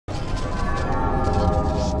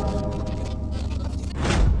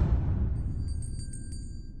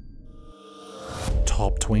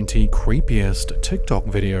20 creepiest TikTok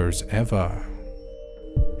videos ever.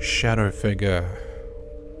 Shadow figure.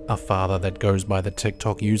 A father that goes by the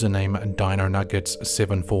TikTok username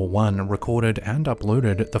DinoNuggets741 recorded and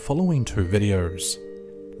uploaded the following two videos.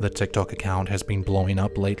 The TikTok account has been blowing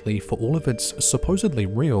up lately for all of its supposedly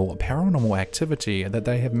real paranormal activity that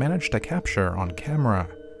they have managed to capture on camera.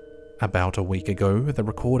 About a week ago, the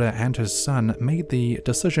recorder and his son made the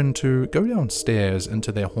decision to go downstairs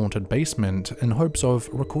into their haunted basement in hopes of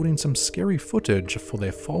recording some scary footage for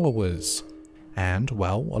their followers. And,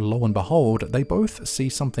 well, lo and behold, they both see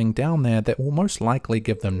something down there that will most likely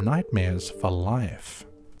give them nightmares for life.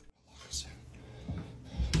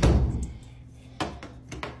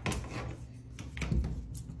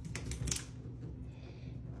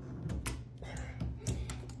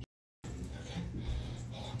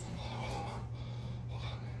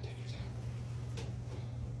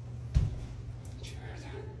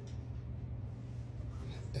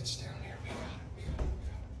 It's down here. We got it.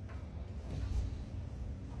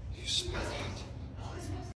 You smell that?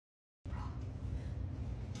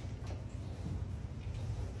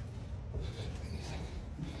 Anything?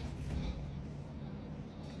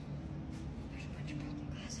 There's a bunch of broken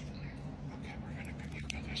glass everywhere. Okay, we're gonna go. You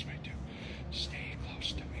go this way too. Stay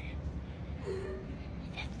close to me.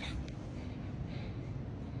 Fuck.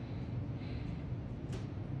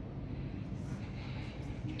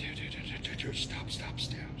 Dude, stop, stay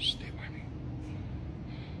by me.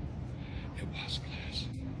 It was glass.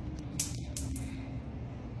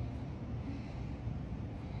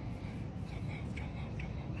 Don't move.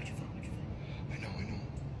 Watch your phone. I know.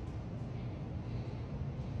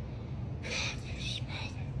 God, you smell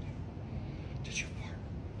that. Did you fart?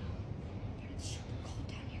 It's so cold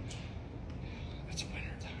down here. It's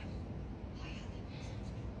winter time.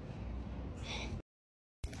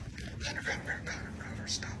 Cover,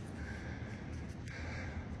 stop.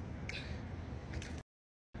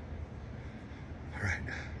 Alright,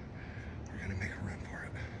 we're gonna make a run for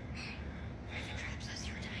it. Traps us,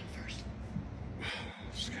 you were dying first.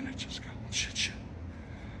 Just gonna go. Shit.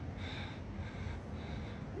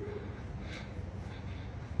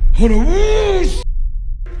 Hold on.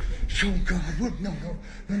 Oh, God, what? No.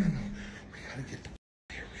 We gotta get the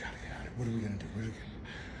here. We gotta get out of here. What are we gonna do?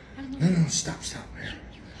 No, stop, man.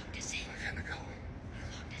 You locked us in. I gotta go.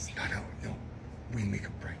 No. We make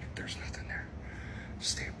a break. There's nothing there.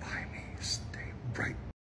 Stay by me. Stay right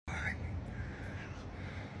behind me.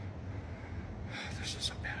 This is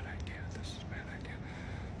a bad idea.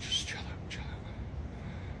 Just chill out.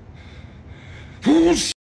 Oh,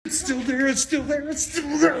 shit. It's still there. Why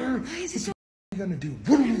is it so? What are we gonna do?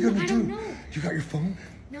 I don't know. You got your phone?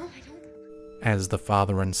 No, I don't. As the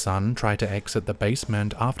father and son try to exit the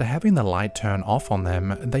basement after having the light turn off on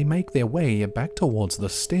them, they make their way back towards the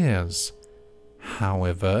stairs.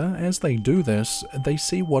 However, as they do this, they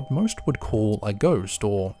see what most would call a ghost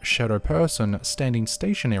or shadow person standing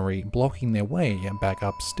stationary, blocking their way back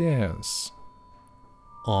upstairs.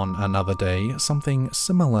 On another day, something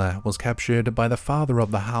similar was captured by the father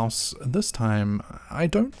of the house. This time, I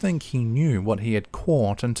don't think he knew what he had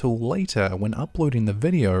caught until later when uploading the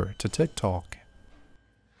video to TikTok.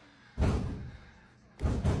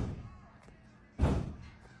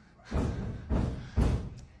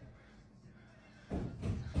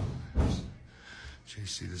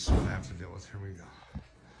 JC, this is what I have to deal with. Here we go.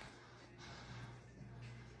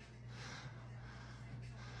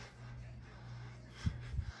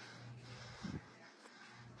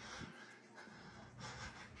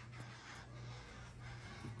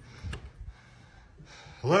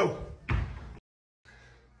 Hello?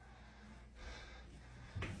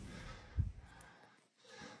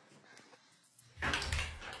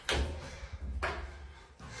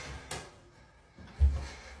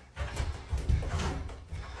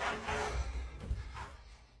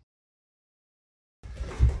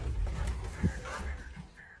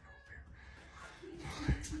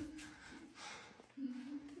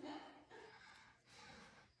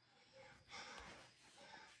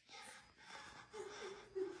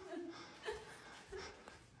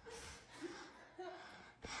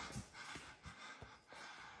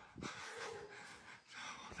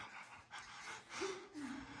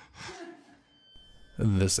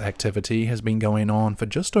 This activity has been going on for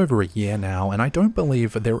just over a year now, and I don't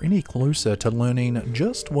believe they're any closer to learning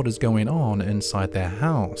just what is going on inside their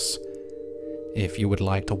house. If you would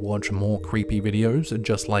like to watch more creepy videos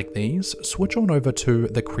just like these, switch on over to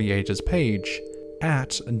the creators page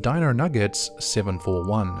at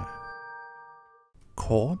DinoNuggets741.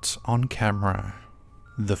 Caught on camera.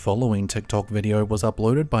 The following TikTok video was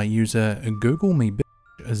uploaded by user Google Me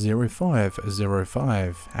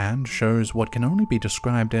 0505 and shows what can only be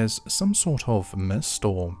described as some sort of mist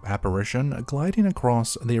or apparition gliding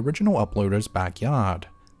across the original uploader's backyard.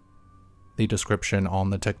 The description on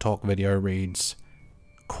the TikTok video reads,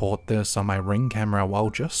 "Caught this on my Ring camera while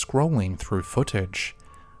just scrolling through footage.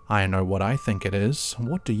 I know what I think it is,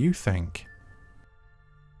 what do you think?"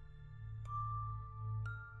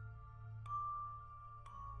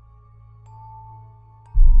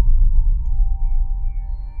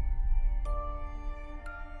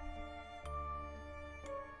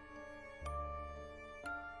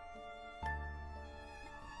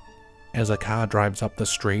 As a car drives up the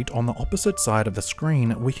street on the opposite side of the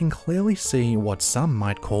screen, we can clearly see what some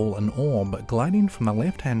might call an orb gliding from the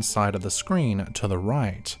left-hand side of the screen to the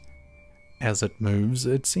right. As it moves,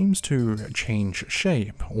 it seems to change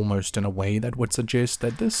shape, almost in a way that would suggest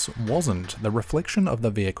that this wasn't the reflection of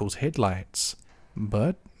the vehicle's headlights.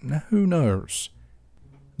 But who knows?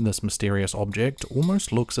 This mysterious object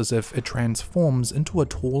almost looks as if it transforms into a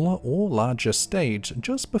taller or larger state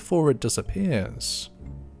just before it disappears.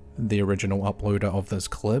 The original uploader of this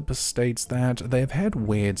clip states that they've had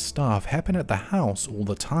weird stuff happen at the house all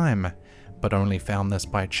the time, but only found this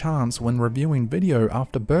by chance when reviewing video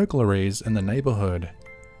after burglaries in the neighborhood.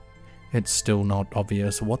 It's still not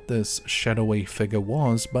obvious what this shadowy figure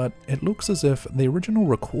was, but it looks as if the original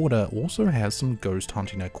recorder also has some ghost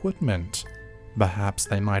hunting equipment. Perhaps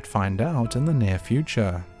they might find out in the near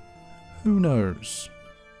future. Who knows?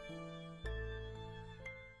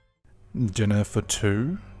 Dinner for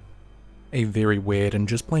two? A very weird and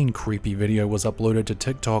just plain creepy video was uploaded to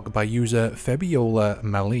TikTok by user Fabiola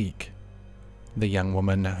Malik. The young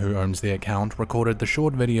woman who owns the account recorded the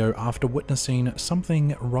short video after witnessing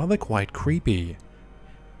something rather quite creepy.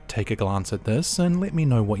 Take a glance at this and let me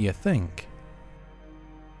know what you think.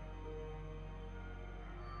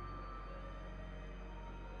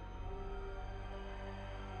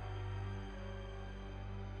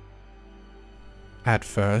 At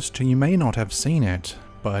first, you may not have seen it,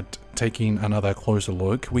 but taking another closer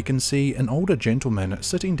look, we can see an older gentleman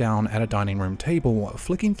sitting down at a dining room table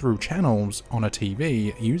flicking through channels on a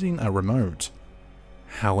TV using a remote.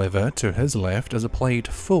 However, to his left is a plate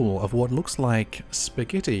full of what looks like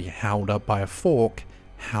spaghetti held up by a fork,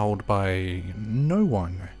 held by no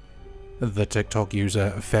one. The TikTok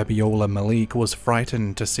user Fabiola Malik was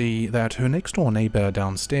frightened to see that her next door neighbor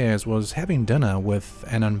downstairs was having dinner with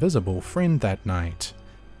an invisible friend that night.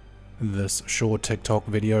 This short TikTok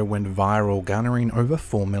video went viral, garnering over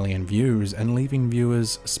 4 million views and leaving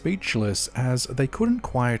viewers speechless as they couldn't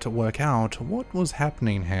quite work out what was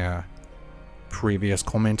happening here. Previous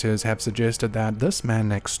commenters have suggested that this man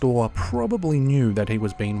next door probably knew that he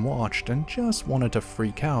was being watched and just wanted to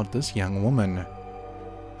freak out this young woman.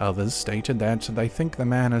 Others stated that they think the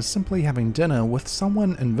man is simply having dinner with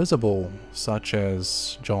someone invisible, such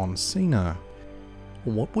as John Cena.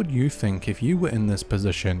 What would you think if you were in this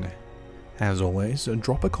position? As always,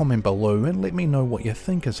 drop a comment below and let me know what you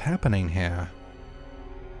think is happening here.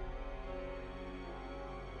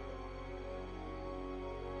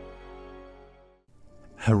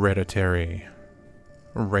 Hereditary.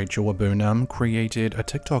 Rachel Abunam created a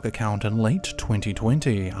TikTok account in late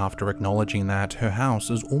 2020 after acknowledging that her house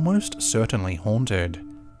is almost certainly haunted.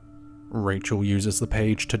 Rachel uses the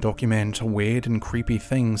page to document weird and creepy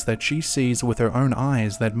things that she sees with her own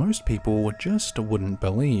eyes that most people just wouldn't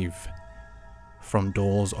believe. From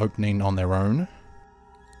doors opening on their own.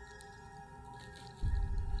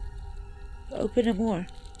 Open it more.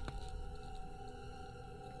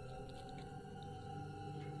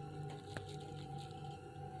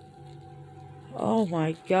 Oh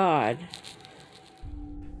my god.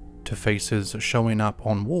 To faces showing up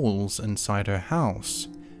on walls inside her house.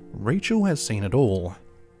 Rachel has seen it all.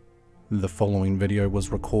 The following video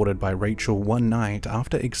was recorded by Rachel one night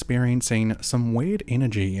after experiencing some weird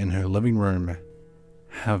energy in her living room.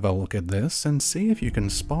 Have a look at this and see if you can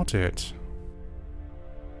spot it.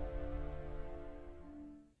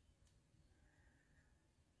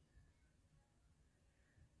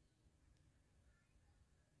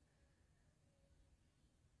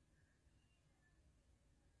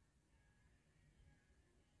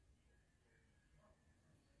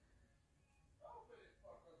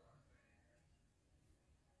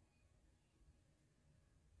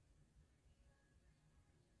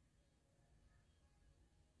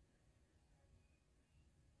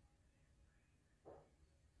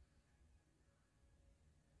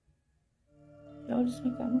 Y'all just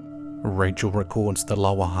make that one. Rachel records the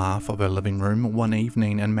lower half of her living room one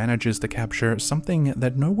evening and manages to capture something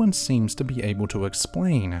that no one seems to be able to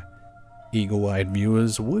explain. Eagle-eyed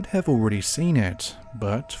viewers would have already seen it,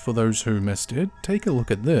 but for those who missed it, take a look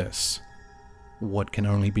at this. What can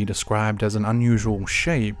only be described as an unusual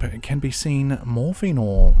shape can be seen morphing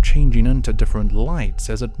or changing into different lights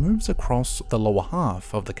as it moves across the lower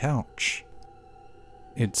half of the couch.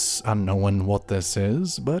 It's unknown what this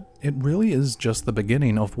is, but it really is just the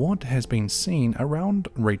beginning of what has been seen around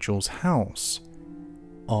Rachel's house.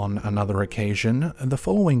 On another occasion, the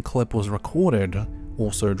following clip was recorded,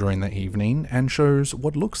 also during the evening, and shows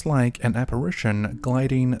what looks like an apparition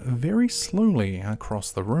gliding very slowly across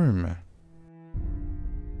the room.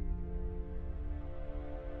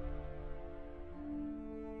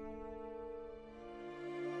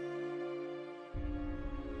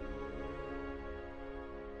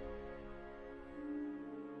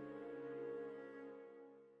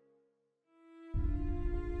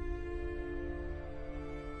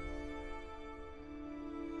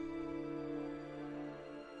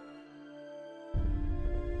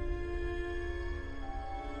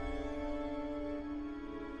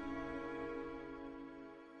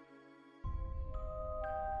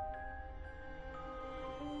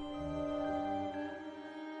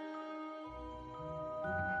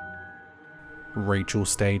 Rachel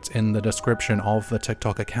states in the description of the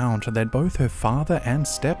TikTok account that both her father and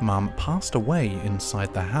stepmom passed away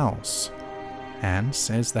inside the house, and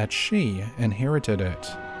says that she inherited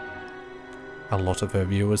it. A lot of her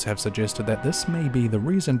viewers have suggested that this may be the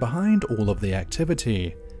reason behind all of the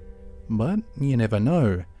activity, but you never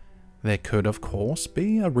know. There could of course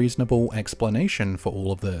be a reasonable explanation for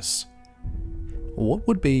all of this. What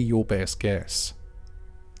would be your best guess?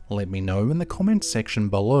 Let me know in the comments section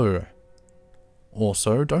below.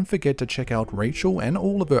 Also, don't forget to check out Rachel and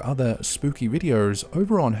all of her other spooky videos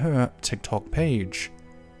over on her TikTok page.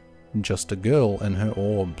 Just a girl in her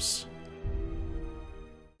orbs.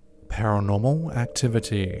 Paranormal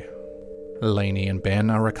activity. Lainey and Ben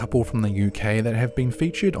are a couple from the UK that have been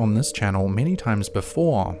featured on this channel many times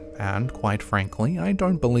before, and quite frankly, I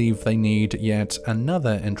don't believe they need yet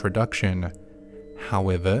another introduction.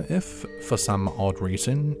 However, if for some odd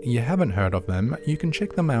reason you haven't heard of them, you can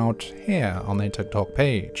check them out here on their TikTok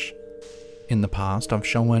page. In the past, I've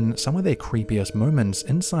shown some of their creepiest moments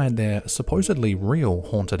inside their supposedly real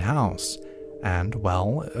haunted house, and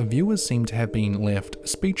well, viewers seem to have been left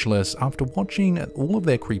speechless after watching all of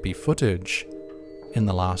their creepy footage. In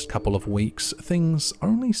the last couple of weeks, things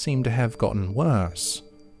only seem to have gotten worse.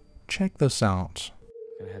 Check this out.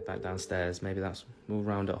 I'm gonna head back downstairs, we'll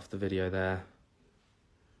round it off the video there.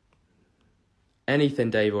 Anything,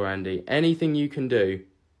 Dave or Andy, anything you can do.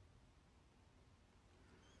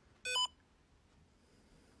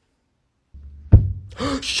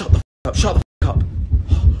 Shut the f up, shut the f up.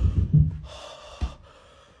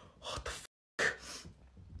 What the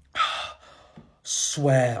f?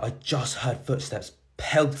 Swear, I just heard footsteps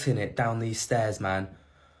pelting it down these stairs, man.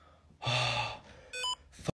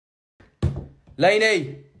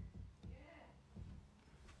 Lainey!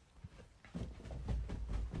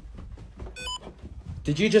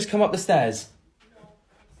 Did you just come up the stairs? No,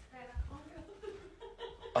 I'm scared. I can't get up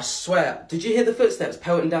the I swear. Did you hear the footsteps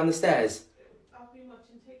pelting down the stairs? I've been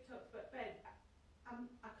watching TikTok, but Ben, I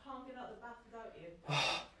can't get out the bath without you.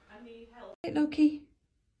 I need help. Hey, Loki.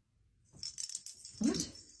 What?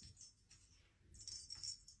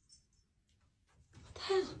 What the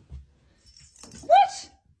hell? What?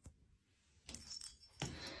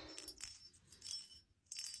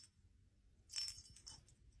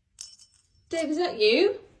 Dave, is that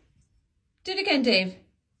you? Do it again, Dave.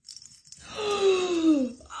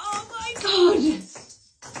 Oh my God!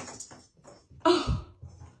 Oh,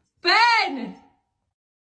 Ben!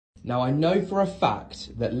 Now, I know for a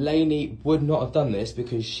fact that Lainey would not have done this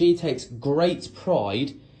because she takes great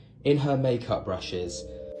pride in her makeup brushes.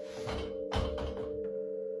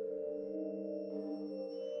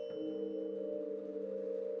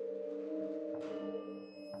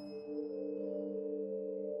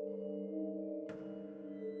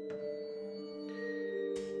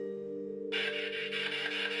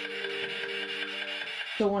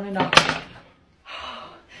 Don't want to knock.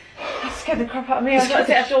 That scared the crap out of me. I was about to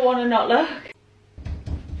say I don't want to not look.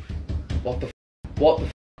 What the f? What the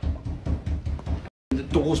f? The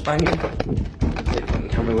door's banging. Take the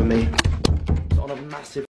camera with me. It's on a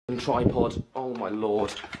massive tripod. Oh my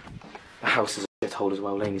lord. The house is a shithole as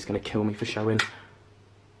well. Lainey's gonna kill me for showing.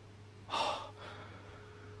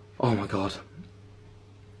 Oh my god.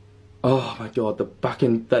 Oh my god. The back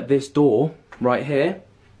in that this door right here,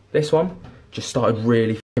 this one, just started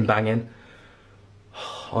really f***ing banging.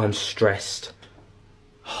 I'm stressed.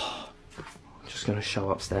 I'm just gonna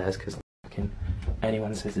show upstairs because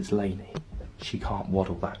anyone says it's Lainey, she can't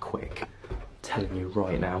waddle that quick. telling you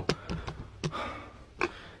right now.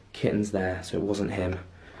 Kitten's there, so it wasn't him.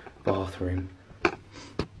 Bathroom.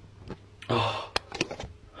 Oh.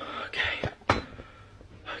 Okay.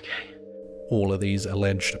 Okay. All of these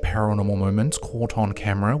alleged paranormal moments caught on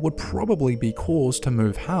camera would probably be cause to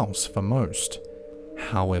move house for most.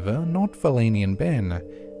 However, not for Lainey and Ben.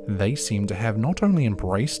 They seem to have not only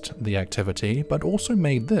embraced the activity, but also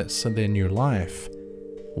made this their new life.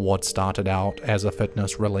 What started out as a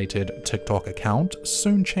fitness-related TikTok account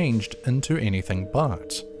soon changed into anything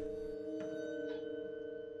but.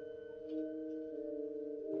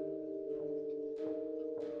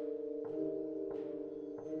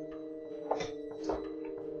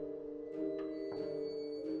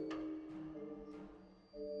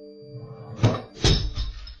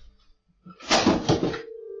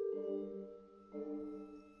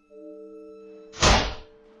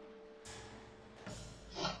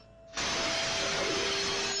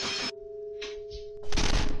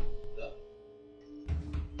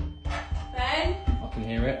 Ben? I can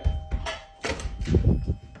hear it.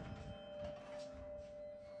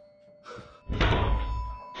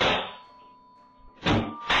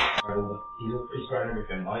 He's all pretty square and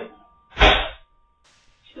everything, right?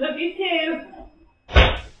 Love you too.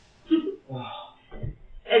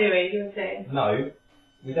 Anyway, you were saying? No,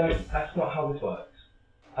 we don't. That's not how this works.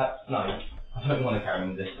 No, I don't want to carry on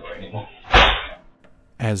with this story anymore.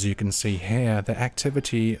 As you can see here, the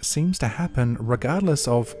activity seems to happen regardless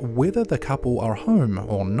of whether the couple are home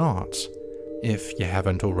or not. If you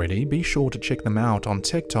haven't already, be sure to check them out on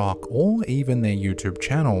TikTok or even their YouTube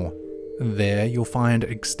channel. There you'll find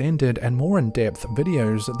extended and more in-depth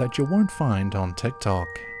videos that you won't find on TikTok.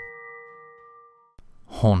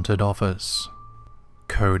 Haunted Office.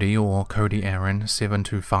 Cody, or Cody Aaron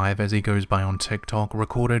 725 as he goes by on TikTok,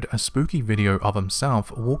 recorded a spooky video of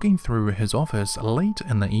himself walking through his office late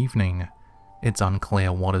in the evening. It's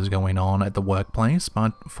unclear what is going on at the workplace,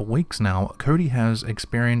 but for weeks now, Cody has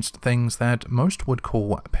experienced things that most would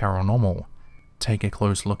call paranormal. Take a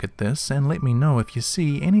close look at this and let me know if you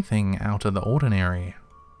see anything out of the ordinary.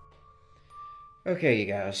 Okay, you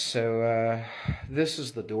guys, so this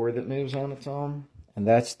is the door that moves on its own, and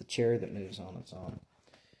that's the chair that moves on its own.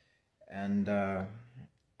 And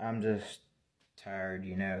I'm just tired,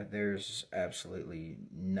 you know. There's absolutely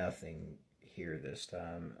nothing here this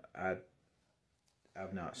time.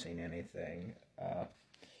 I've not seen anything.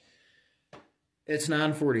 It's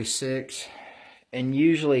 9:46, and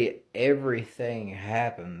usually everything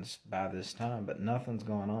happens by this time, but nothing's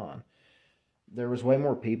going on. There was way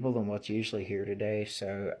more people than what's usually here today,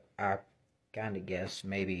 so I kind of guess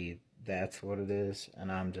maybe that's what it is,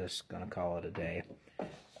 and I'm just going to call it a day.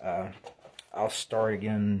 I'll start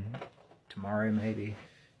again tomorrow maybe,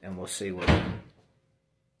 and we'll see what...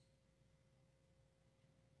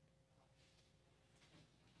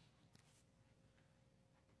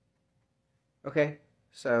 Okay,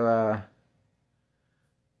 so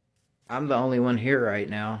I'm the only one here right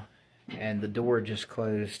now, and the door just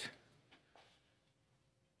closed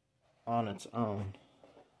on its own.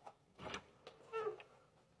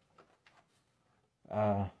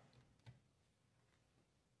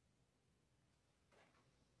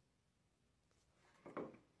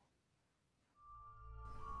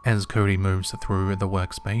 As Cody moves through the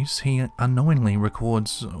workspace, he unknowingly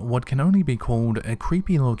records what can only be called a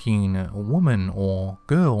creepy-looking woman or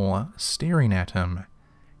girl staring at him.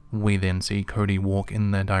 We then see Cody walk in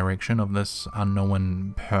the direction of this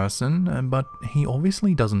unknown person, but he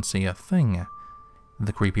obviously doesn't see a thing.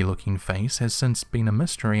 The creepy-looking face has since been a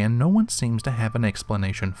mystery and no one seems to have an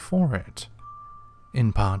explanation for it.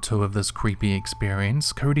 In part 2 of this creepy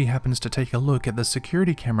experience, Cody happens to take a look at the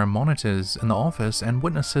security camera monitors in the office and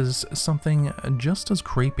witnesses something just as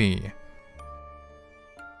creepy.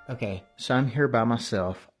 Okay, so I'm here by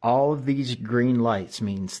myself. All of these green lights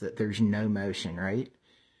means that there's no motion, right?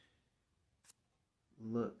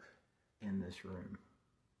 Look in this room.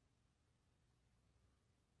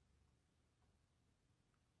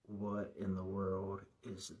 What in the world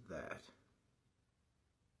is that?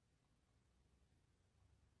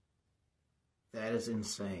 That is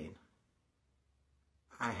insane.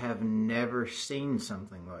 I have never seen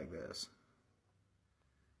something like this.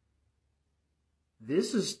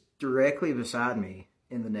 This is directly beside me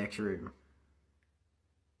in the next room.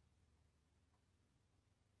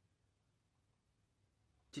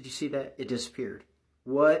 Did you see that? It disappeared.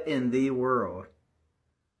 What in the world?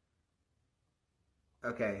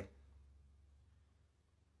 Okay.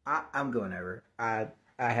 I'm going over. I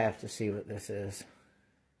have to see what this is.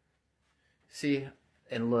 See,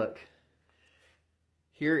 and look.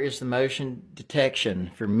 Here is the motion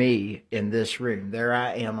detection for me in this room. There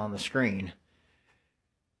I am on the screen.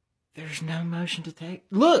 There's no motion detect.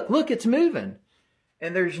 Look, it's moving.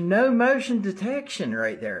 And there's no motion detection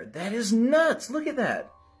right there. That is nuts. Look at that.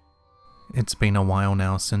 It's been a while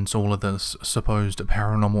now since all of this supposed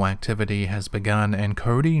paranormal activity has begun, and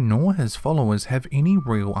Cody nor his followers have any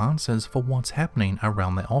real answers for what's happening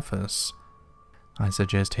around their office. I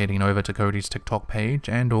suggest heading over to Cody's TikTok page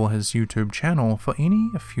and or his YouTube channel for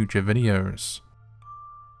any future videos.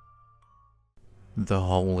 The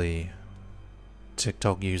Holy.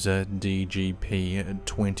 TikTok user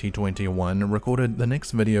DGP2021 recorded the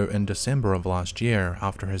next video in December of last year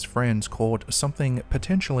after his friends caught something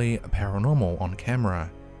potentially paranormal on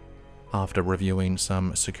camera. After reviewing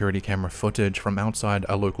some security camera footage from outside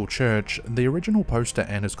a local church, the original poster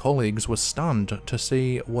and his colleagues were stunned to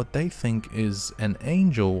see what they think is an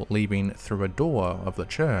angel leaving through a door of the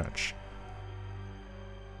church.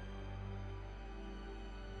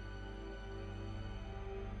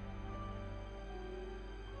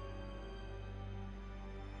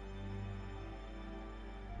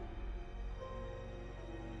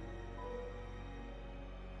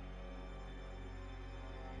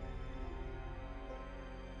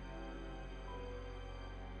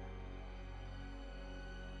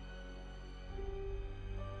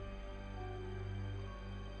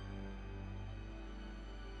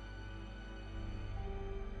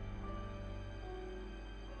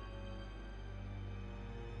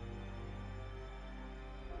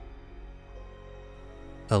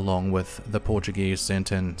 Along with the Portuguese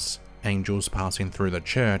sentence, "Angels passing through the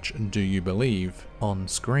church, do you believe?" on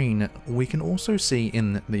screen, we can also see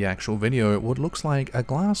in the actual video what looks like a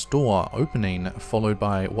glass door opening, followed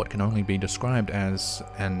by what can only be described as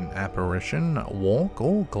an apparition walk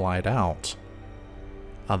or glide out.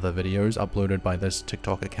 Other videos uploaded by this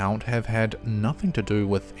TikTok account have had nothing to do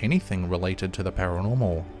with anything related to the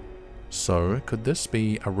paranormal. So, could this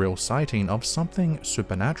be a real sighting of something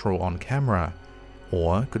supernatural on camera?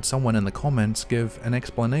 Or could someone in the comments give an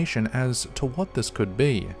explanation as to what this could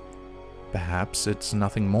be? Perhaps it's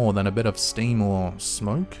nothing more than a bit of steam or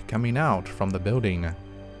smoke coming out from the building.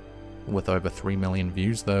 With over 3 million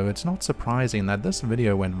views though, it's not surprising that this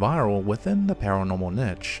video went viral within the paranormal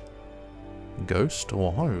niche. Ghost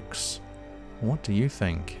or hoax? What do you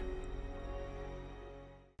think?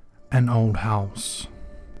 An old house.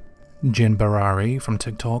 Jen Barari from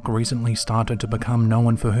TikTok recently started to become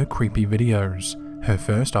known for her creepy videos. Her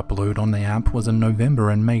first upload on the app was in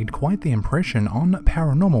November and made quite the impression on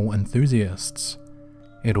paranormal enthusiasts.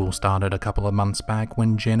 It all started a couple of months back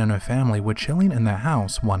when Jen and her family were chilling in their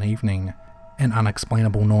house one evening. An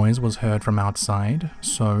unexplainable noise was heard from outside,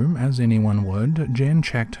 so, as anyone would, Jen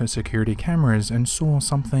checked her security cameras and saw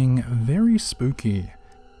something very spooky.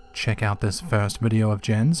 Check out this first video of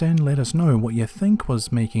Jen's and let us know what you think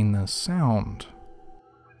was making this sound.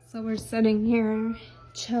 So we're sitting here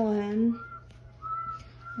chilling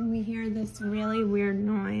and we hear this really weird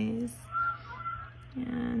noise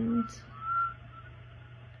and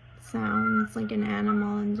sounds like an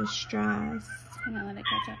animal in distress. I'm gonna let it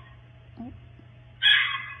catch up. Oh.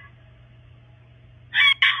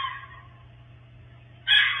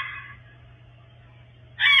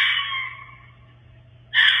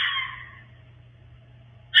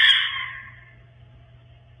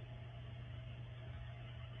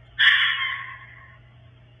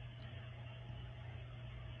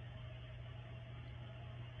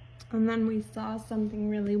 And then we saw something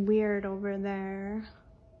really weird over there.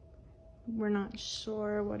 We're not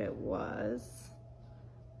sure what it was.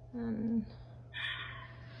 And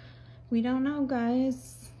we don't know,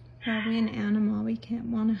 guys. Probably an animal. We can't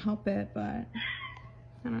want to help it, but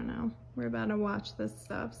I don't know. We're about to watch this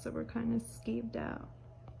stuff, so we're kind of skeeved out.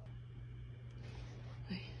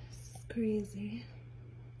 This is crazy.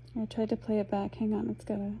 I tried to play it back. Hang on, it's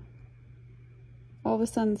gotta... All of a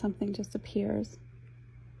sudden something just appears.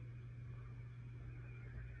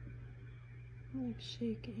 I'm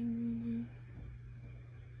shaking right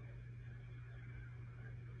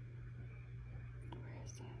now. Where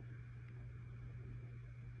is it?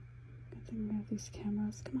 Good thing we have these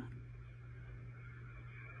cameras. Come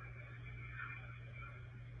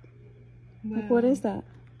on. Wow. Like, what is that?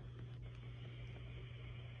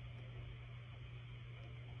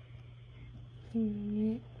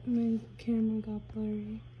 My camera got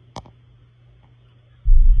blurry.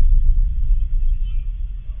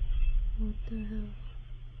 What the hell?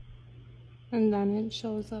 And then it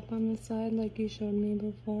shows up on the side like you showed me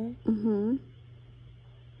before. Mm-hmm.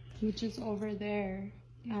 Which is over there.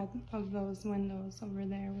 Out of those windows over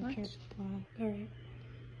there, which are black. Alright.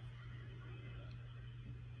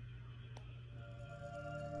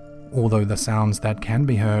 Although the sounds that can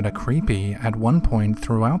be heard are creepy, at one point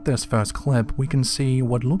throughout this first clip we can see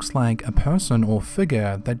what looks like a person or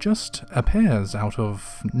figure that just appears out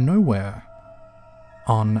of nowhere.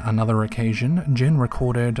 On another occasion, Jen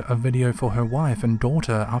recorded a video for her wife and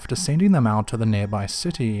daughter after sending them out to the nearby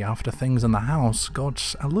city after things in the house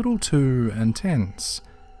got a little too intense.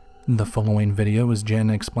 The following video is Jen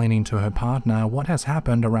explaining to her partner what has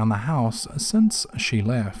happened around the house since she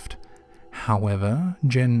left. However,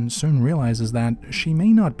 Jen soon realizes that she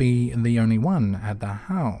may not be the only one at the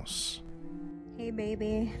house. Hey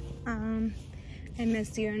baby, I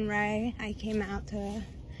miss you and Ray. I came out to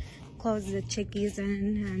close the chickies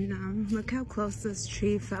in, and look how close this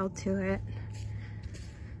tree fell to it.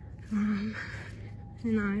 And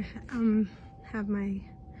I have my,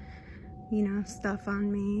 stuff on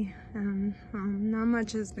me, and not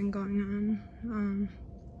much has been going on.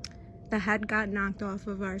 The head got knocked off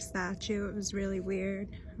of our statue. It was really weird.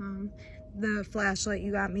 The flashlight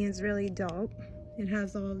you got me is really dope. It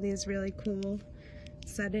has all of these really cool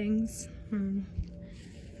settings.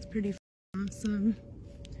 It's pretty awesome.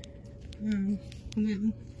 Yeah.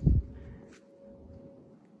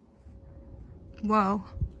 Whoa.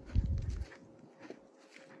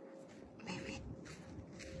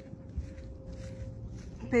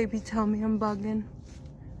 Baby, tell me I'm bugging.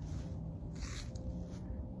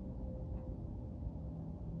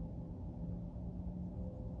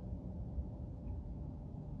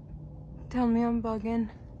 Tell me I'm bugging.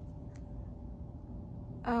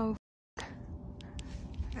 Oh,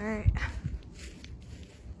 alright.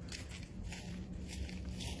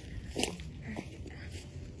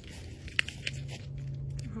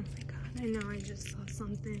 Oh my god, I know I just saw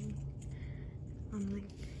something on like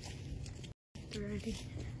already.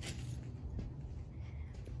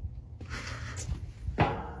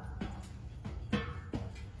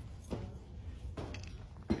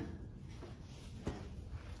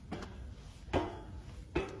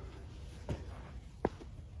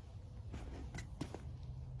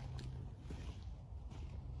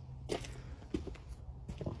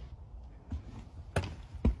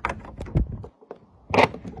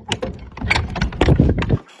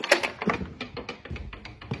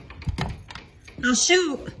 I'll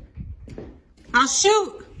shoot. I'll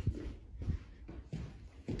shoot.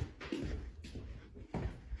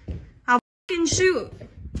 I'll fucking shoot.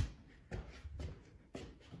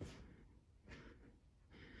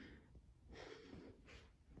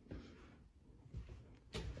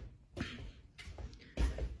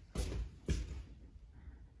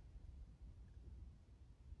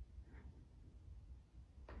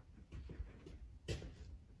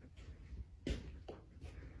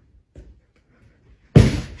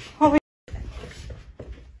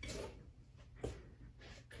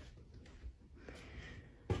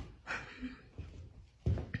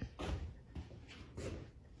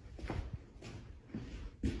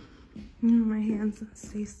 My hands,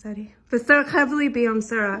 stay steady. بسرعة خلي بيهم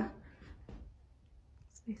بسرعة.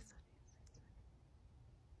 Stay steady.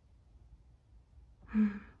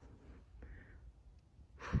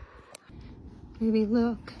 Baby,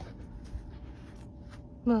 look.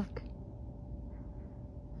 Look.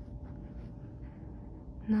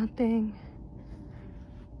 Nothing.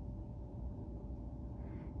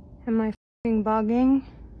 Am I f***ing bugging?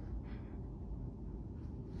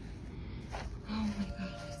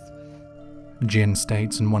 Jen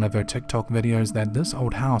states in one of her TikTok videos that this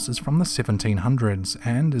old house is from the 1700s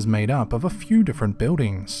and is made up of a few different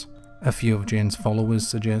buildings. A few of Jen's followers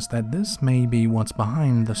suggest that this may be what's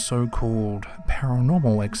behind the so-called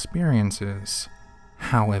paranormal experiences.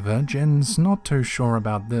 However, Jen's not too sure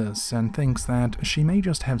about this and thinks that she may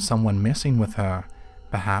just have someone messing with her,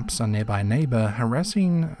 perhaps a nearby neighbor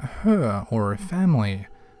harassing her or her family.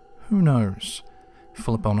 Who knows?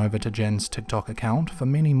 Flip on over to Jen's TikTok account for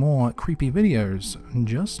many more creepy videos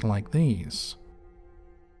just like these.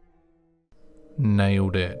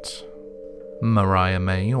 Nailed it. Mariah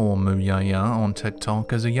May, or Muyaya on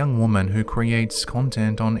TikTok, is a young woman who creates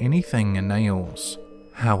content on anything nails.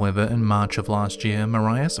 However, in March of last year,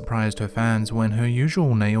 Mariah surprised her fans when her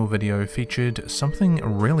usual nail video featured something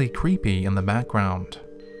really creepy in the background.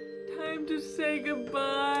 Time to say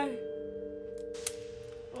goodbye.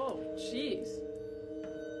 Oh, jeez.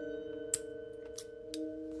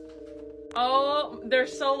 Oh, they're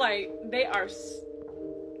so light. They are.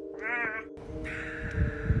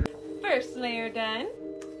 First layer done.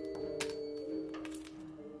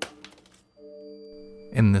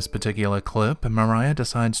 In this particular clip, Mariah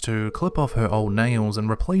decides to clip off her old nails and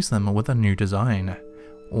replace them with a new design.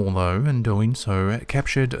 Although, in doing so, it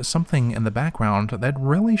captured something in the background that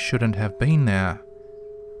really shouldn't have been there.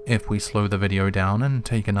 If we slow the video down and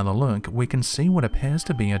take another look, we can see what appears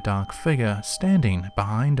to be a dark figure standing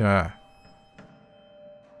behind her.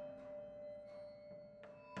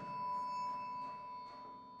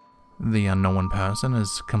 The unknown person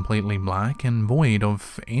is completely black and void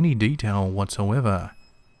of any detail whatsoever.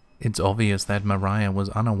 It's obvious that Mariah was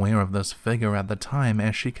unaware of this figure at the time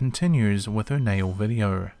as she continues with her nail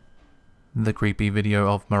video. The creepy video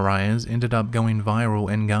of Mariah's ended up going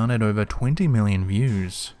viral and garnered over 20 million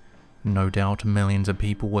views. No doubt millions of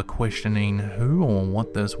people were questioning who or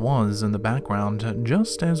what this was in the background,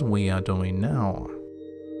 just as we are doing now.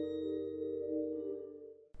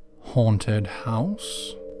 Haunted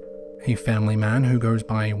house? A family man who goes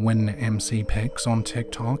by WinMC on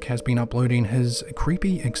TikTok has been uploading his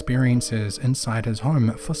creepy experiences inside his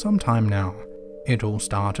home for some time now. It all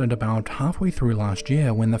started about halfway through last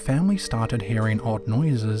year when the family started hearing odd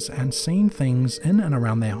noises and seeing things in and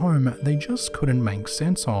around their home they just couldn't make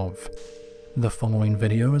sense of. The following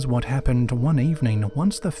video is what happened one evening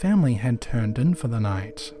once the family had turned in for the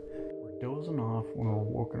night. We're dozing off when we're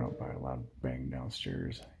woken up by a loud bang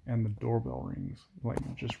downstairs and the doorbell rings. Like,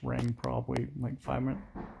 it just rang probably like 5 minutes.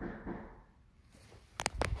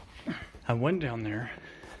 I went down there,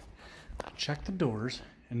 checked the doors,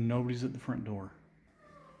 and nobody's at the front door.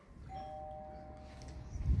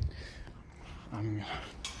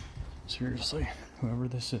 Seriously, whoever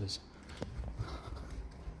this is,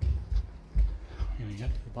 I'm gonna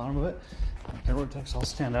get to the bottom of it. If it takes, I'll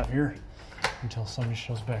stand out here until somebody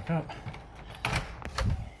shows back up.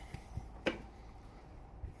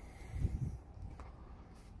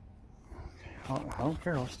 I don't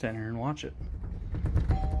care, I'll stand here and watch it.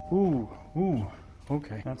 Ooh,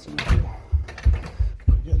 okay, that's enough.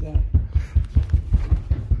 Get that.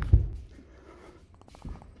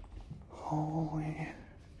 Holy.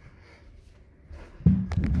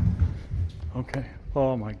 Okay.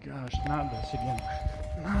 Oh my gosh, not this again.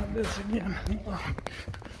 Not this again.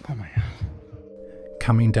 Oh my God.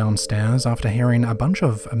 Coming downstairs after hearing a bunch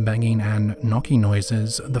of banging and knocking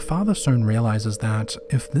noises, the father soon realizes that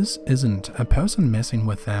if this isn't a person messing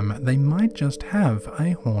with them, they might just have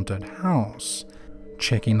a haunted house.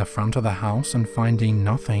 Checking the front of the house and finding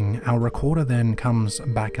nothing, our recorder then comes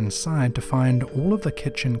back inside to find all of the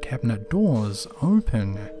kitchen cabinet doors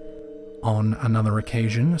open. On another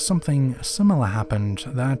occasion, something similar happened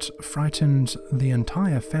that frightened the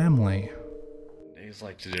entire family. Days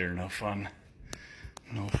like today are no fun.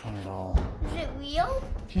 No fun at all. Is it real?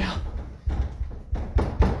 Yeah.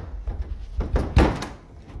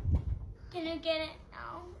 Can I get it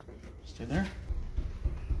now? Stay there.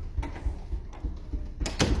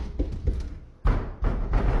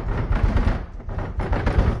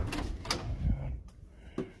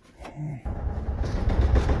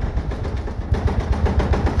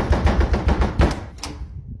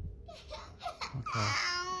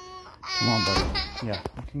 Come on, buddy. Yeah,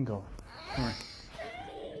 you can go. All right.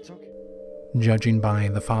 It's okay. Judging by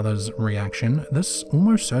the father's reaction, this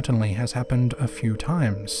almost certainly has happened a few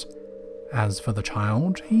times. As for the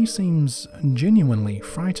child, he seems genuinely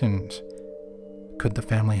frightened. Could the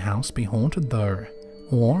family house be haunted though?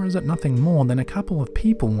 Or is it nothing more than a couple of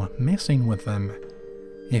people messing with them?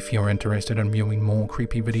 If you're interested in viewing more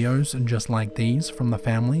creepy videos just like these from the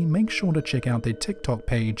family, make sure to check out their TikTok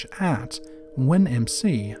page at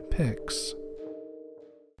WinMC.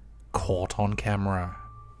 Caught on camera.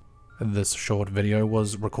 This short video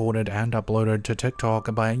was recorded and uploaded to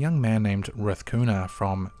TikTok by a young man named Rith Kuna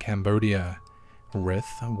from Cambodia.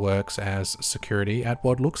 Rith works as security at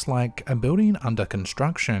what looks like a building under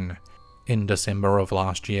construction. In December of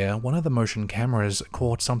last year, one of the motion cameras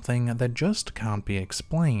caught something that just can't be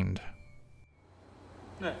explained.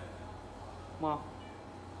 Nè, mau.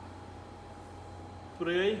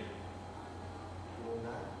 Free.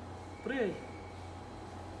 Free.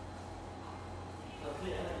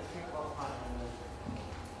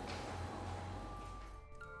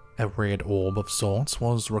 A red orb of sorts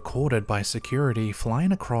was recorded by security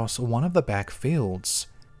flying across one of the back fields.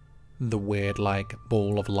 The weird-like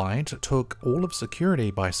ball of light took all of security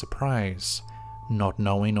by surprise. Not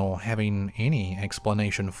knowing or having any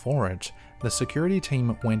explanation for it, the security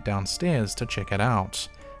team went downstairs to check it out.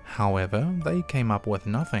 However, they came up with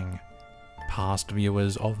nothing. Past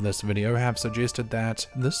viewers of this video have suggested that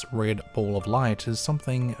this red ball of light is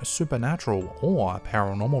something supernatural or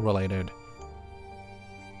paranormal related.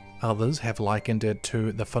 Others have likened it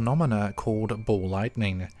to the phenomena called ball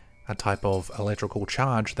lightning, a type of electrical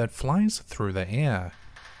charge that flies through the air.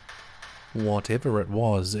 Whatever it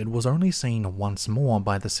was only seen once more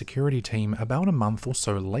by the security team about a month or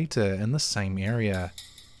so later in the same area.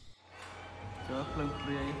 No.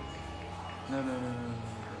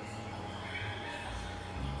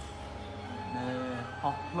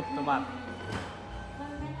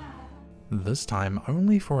 This time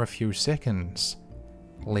only for a few seconds.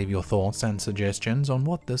 Leave your thoughts and suggestions on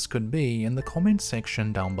what this could be in the comments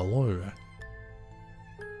section down below.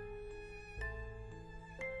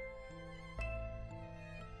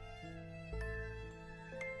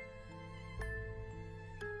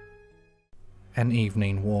 An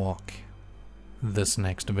evening walk. This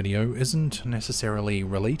next video isn't necessarily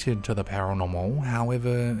related to the paranormal,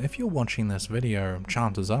 however, if you're watching this video,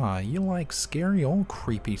 chances are you like scary or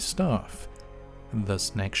creepy stuff.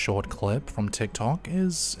 This next short clip from TikTok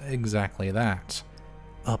is exactly that.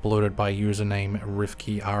 Uploaded by username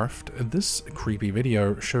RifkyArft, this creepy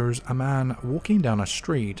video shows a man walking down a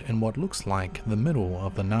street in what looks like the middle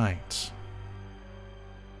of the night.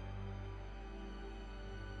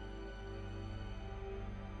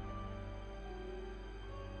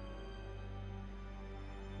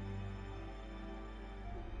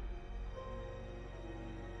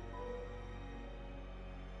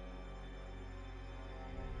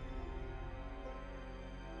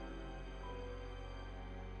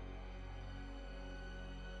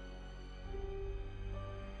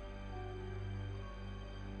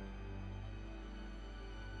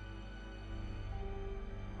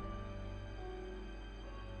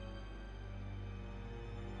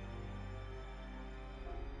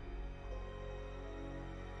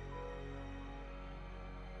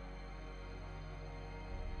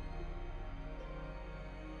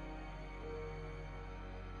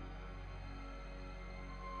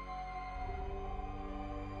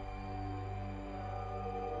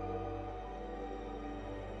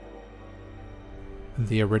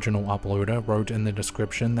 The original uploader wrote in the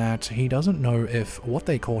description that he doesn't know if what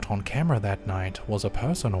they caught on camera that night was a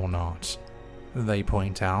person or not. They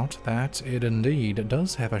point out that it indeed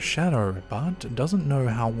does have a shadow, but doesn't know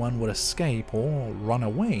how one would escape or run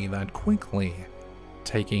away that quickly.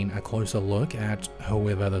 Taking a closer look at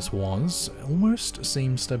whoever this was, almost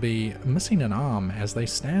seems to be missing an arm as they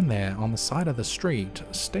stand there on the side of the street,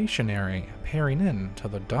 stationary, peering into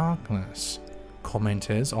the darkness.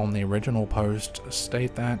 Commenters on the original post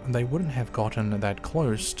state that they wouldn't have gotten that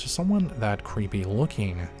close to someone that creepy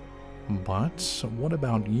looking. But what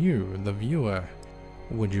about you, the viewer?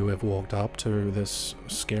 Would you have walked up to this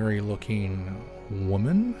scary looking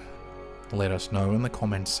woman? Let us know in the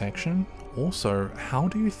comments section. Also, how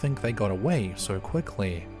do you think they got away so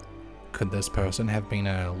quickly? Could this person have been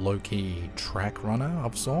a low-key track runner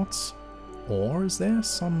of sorts? Or is there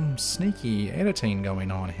some sneaky editing going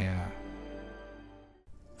on here?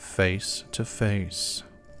 Face to face.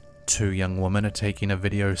 Two young women are taking a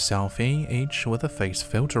video selfie, each with a face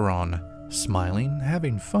filter on, smiling,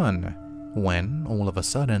 having fun, when, all of a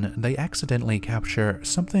sudden, they accidentally capture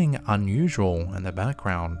something unusual in the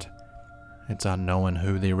background. It's unknown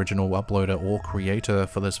who the original uploader or creator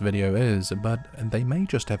for this video is, but they may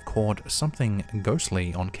just have caught something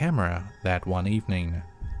ghostly on camera that one evening.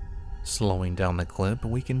 Slowing down the clip,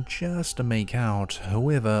 we can just make out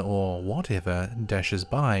whoever or whatever dashes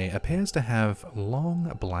by appears to have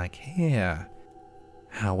long black hair.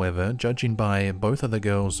 However, judging by both of the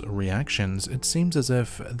girls' reactions, it seems as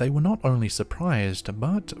if they were not only surprised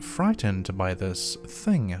but frightened by this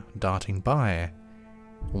thing darting by.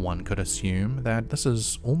 One could assume that this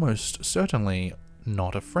is almost certainly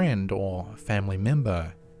not a friend or family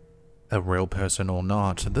member. A real person or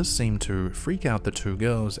not, this seemed to freak out the two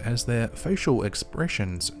girls as their facial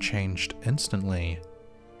expressions changed instantly.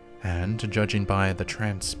 And judging by the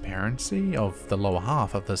transparency of the lower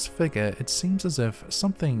half of this figure, it seems as if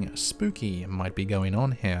something spooky might be going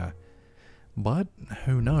on here. But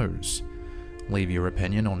who knows? Leave your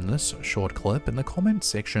opinion on this short clip in the comments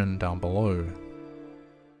section down below.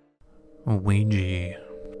 Ouija.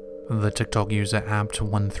 The TikTok user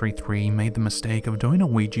apt133 made the mistake of doing a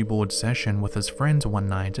Ouija board session with his friends one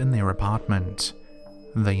night in their apartment.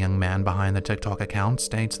 The young man behind the TikTok account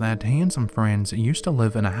states that he and some friends used to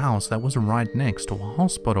live in a house that was right next to a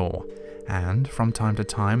hospital, and from time to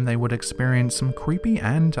time they would experience some creepy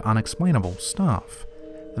and unexplainable stuff.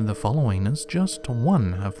 The following is just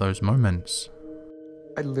one of those moments.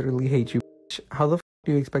 I literally hate you. How the f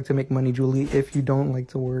do you expect to make money, Julie, if you don't like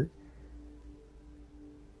to work?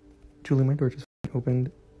 Julie, my door just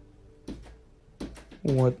opened.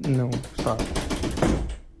 What? No, stop.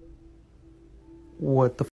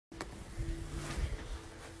 What the f?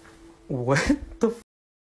 What the f?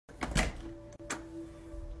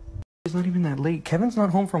 It's not even that late. Kevin's not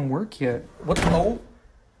home from work yet. What? Oh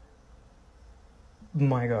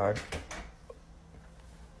my god.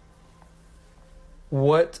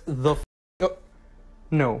 What the f? Oh.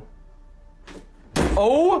 No.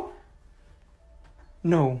 Oh!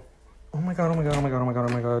 No. Oh my god, oh my god, oh my god, oh my god,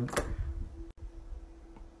 oh my god.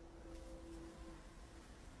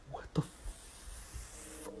 What the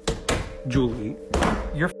Julie,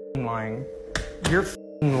 you're f***ing lying. You're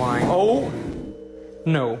f***ing lying. Oh!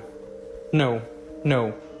 No. No.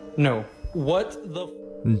 No. No. What the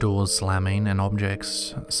Doors slamming and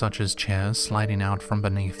objects such as chairs sliding out from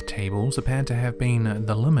beneath tables appear to have been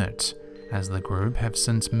the limit, as the group have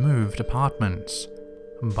since moved apartments.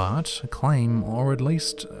 But claim, or at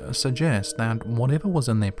least suggest, that whatever was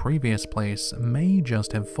in their previous place may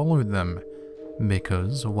just have followed them,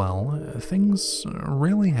 because, well, things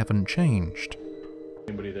really haven't changed.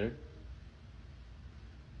 Anybody there?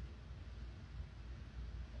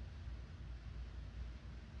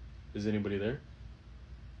 Is anybody there?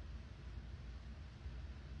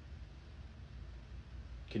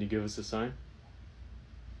 Can you give us a sign?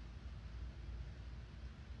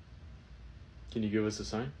 Can you give us a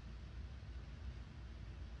sign?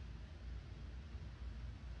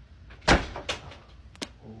 My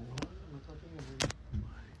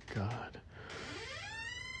God.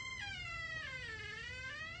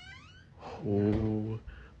 Oh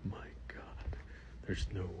my God. There's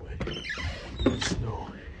no way. There's no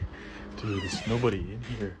way. Dude, there's nobody in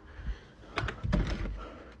here.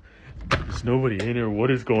 There's nobody in here. What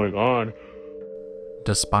is going on?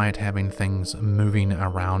 Despite having things moving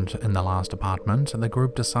around in the last apartment, the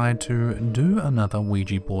group decide to do another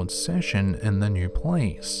Ouija board session in the new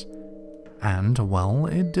place. And, well,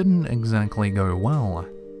 it didn't exactly go well.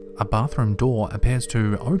 A bathroom door appears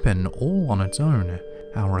to open all on its own.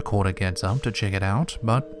 Our recorder gets up to check it out,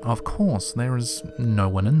 but of course there is no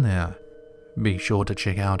one in there. Be sure to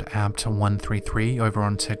check out Apt133 over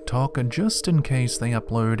on TikTok just in case they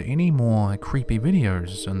upload any more creepy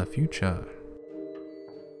videos in the future.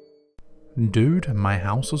 Dude, my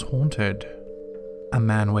house is haunted. A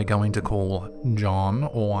man we're going to call John,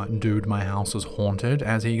 or Dude My House is Haunted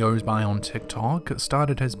as he goes by on TikTok,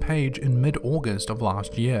 started his page in mid-August of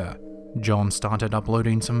last year. John started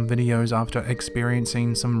uploading some videos after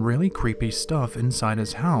experiencing some really creepy stuff inside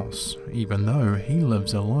his house, even though he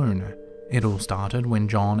lives alone. It all started when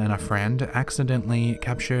John and a friend accidentally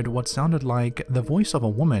captured what sounded like the voice of a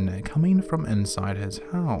woman coming from inside his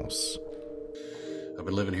house. I've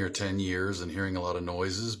been living here 10 years and hearing a lot of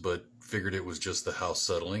noises, but figured it was just the house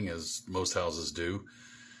settling, as most houses do.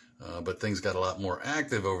 But things got a lot more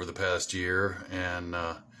active over the past year, and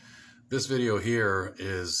this video here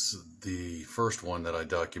is the first one that I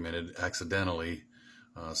documented accidentally.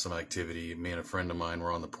 Some activity. Me and a friend of mine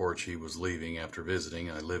were on the porch. He was leaving after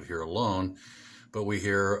visiting. I live here alone, but we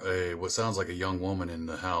hear what sounds like a young woman in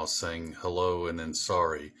the house saying hello and then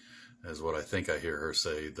sorry, is what I think I hear her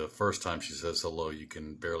say. The first time she says hello, you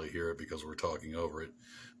can barely hear it because we're talking over it,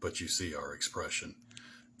 but you see our expression.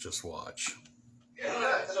 Just watch.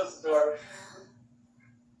 Close the door.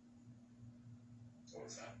 What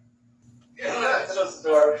was that? Close the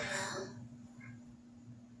door.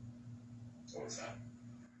 What was that?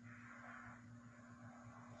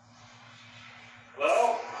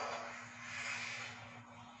 Hello?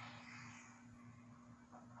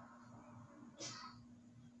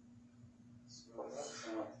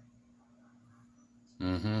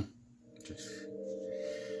 Just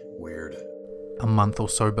weird. A month or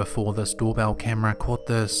so before this doorbell camera caught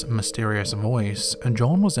this mysterious voice,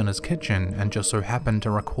 John was in his kitchen and just so happened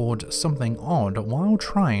to record something odd while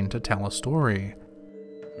trying to tell a story.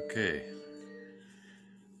 Okay.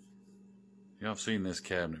 I've seen this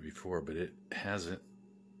cabinet before, but it hasn't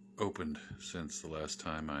opened since the last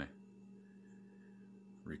time I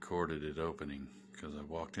recorded it opening, because I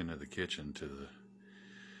walked into the kitchen to the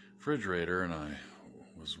refrigerator and I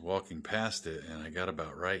was walking past it and I got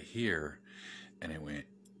about right here and it went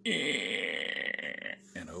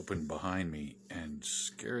and opened behind me and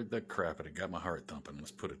scared the crap out of it. Got my heart thumping,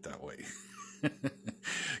 let's put it that way.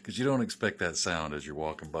 Because you don't expect that sound as you're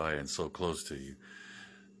walking by and so close to you.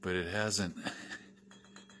 But it hasn't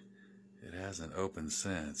opened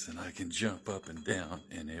since, and I can jump up and down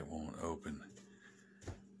and it won't open.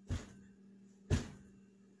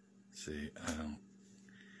 See, I'm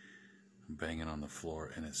banging on the floor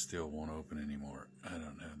and it still won't open anymore. I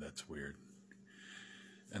don't know, that's weird.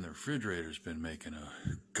 And the refrigerator's been making a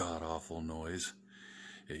god-awful noise.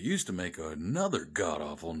 It used to make another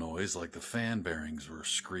god-awful noise, like the fan bearings were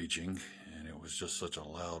screeching, and it was just such a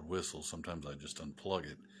loud whistle. Sometimes I just unplug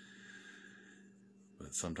it.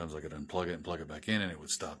 But sometimes I could unplug it and plug it back in and it would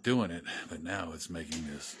stop doing it. But now it's making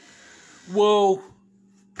this, whoa!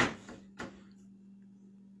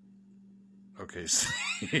 Okay,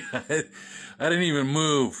 see, I didn't even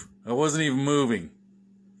move. I wasn't even moving.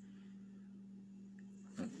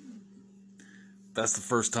 That's the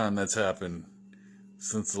first time that's happened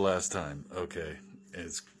since the last time. Okay.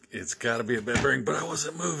 It's got to be a bed bearing, but I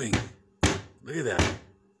wasn't moving. Look at that.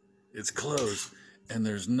 It's closed, and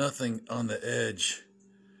there's nothing on the edge.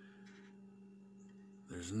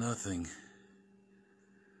 There's nothing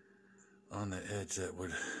on the edge that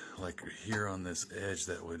would, like here on this edge,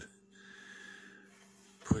 that would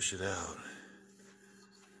push it out.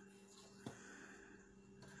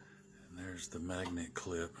 And there's the magnet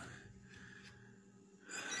clip.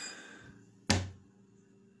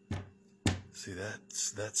 See,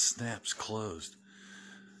 that snap's closed.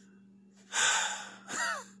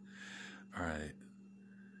 All right.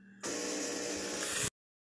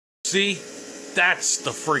 See? That's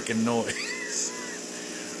the freaking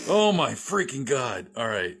noise. Oh my freaking God. All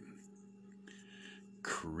right.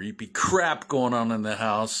 Creepy crap going on in the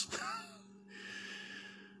house.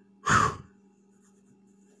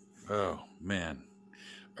 Oh, man.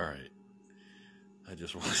 All right. I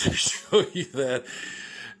just wanted to show you that.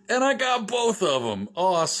 And I got both of them.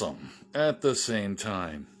 Awesome. At the same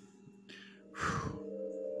time.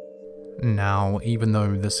 Now, even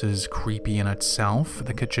though this is creepy in itself,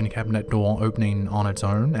 the kitchen cabinet door opening on its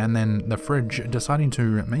own, and then the fridge deciding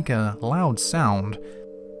to make a loud sound,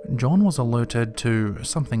 John was alerted to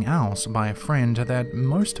something else by a friend that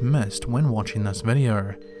most missed when watching this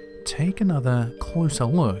video. Take another closer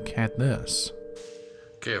look at this.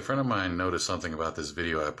 Okay, a friend of mine noticed something about this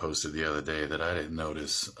video I posted the other day that I didn't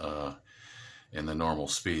notice in the normal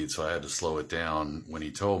speed, so I had to slow it down when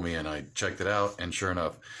he told me, and I checked it out, and sure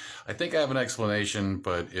enough, I think I have an explanation,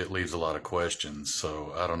 but it leaves a lot of questions,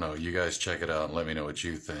 so I don't know. You guys check it out and let me know what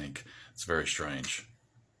you think. It's very strange.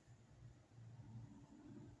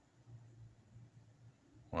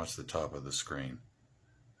 Watch the top of the screen.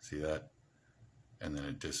 See that? And then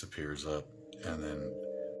it disappears up, and then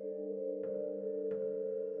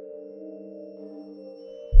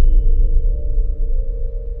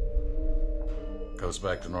goes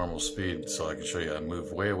back to normal speed, so I can show you. I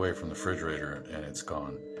moved way away from the refrigerator and it's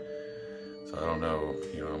gone. So I don't know,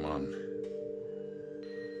 you know, I'm on.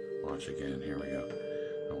 Watch again, here we go.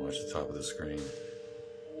 I'll watch the top of the screen.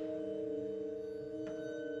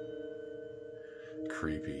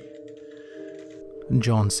 Creepy.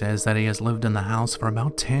 John says that he has lived in the house for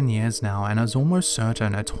about 10 years now and is almost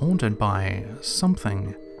certain it's haunted by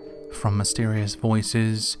something. From mysterious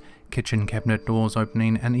voices, kitchen cabinet doors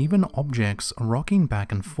opening, and even objects rocking back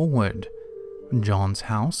and forward. John's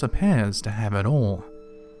house appears to have it all.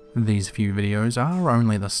 These few videos are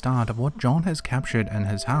only the start of what John has captured in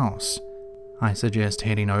his house. I suggest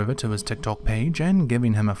heading over to his TikTok page and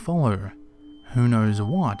giving him a follow. Who knows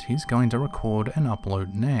what he's going to record and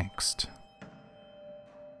upload next.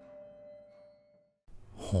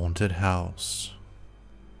 Haunted House.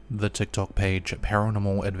 The TikTok page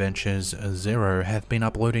Paranormal Adventures 0 have been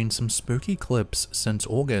uploading some spooky clips since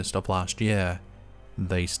August of last year.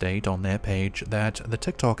 They state on their page that the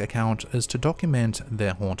TikTok account is to document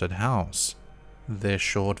their haunted house. Their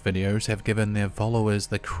short videos have given their followers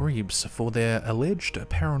the creeps for their alleged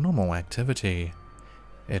paranormal activity.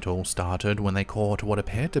 It all started when they caught what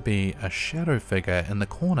appeared to be a shadow figure in the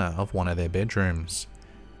corner of one of their bedrooms.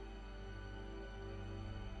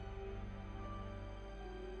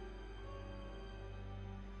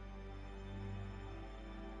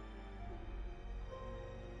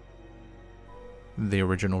 The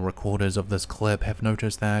original recorders of this clip have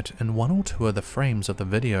noticed that in one or two of the frames of the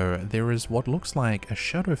video there is what looks like a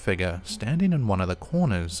shadow figure standing in one of the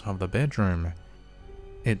corners of the bedroom.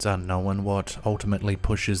 It's unknown what ultimately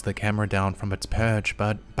pushes the camera down from its perch,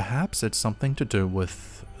 but perhaps it's something to do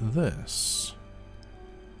with this.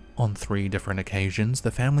 On 3 different occasions,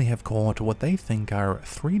 the family have caught what they think are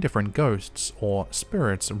 3 different ghosts or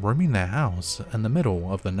spirits roaming their house in the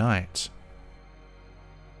middle of the night.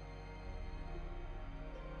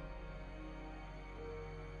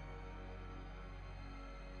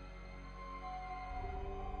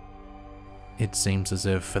 It seems as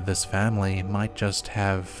if this family might just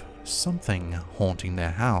have something haunting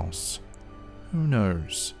their house. Who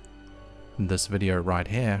knows? This video right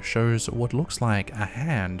here shows what looks like a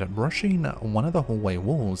hand brushing one of the hallway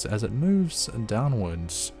walls as it moves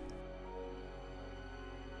downwards.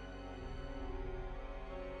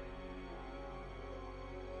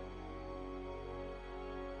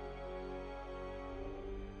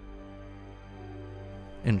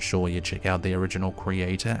 Ensure you check out the original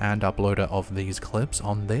creator and uploader of these clips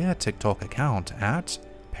on their TikTok account at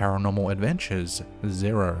Paranormal Adventures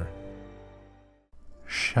 0.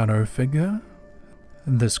 Shadow figure?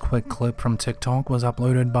 This quick clip from TikTok was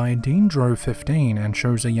uploaded by Deandro15 and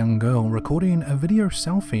shows a young girl recording a video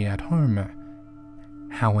selfie at home.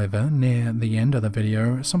 However, near the end of the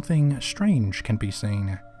video, something strange can be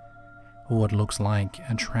seen. What looks like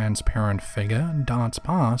a transparent figure darts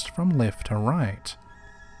past from left to right.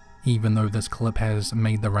 Even though this clip has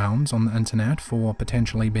made the rounds on the internet for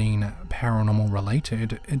potentially being paranormal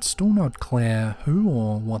related, it's still not clear who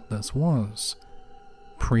or what this was.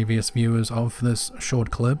 Previous viewers of this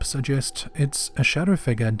short clip suggest it's a shadow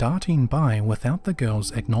figure darting by without the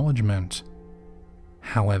girl's acknowledgement.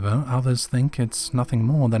 However, others think it's nothing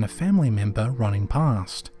more than a family member running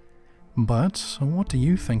past. But what do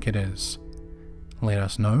you think it is? Let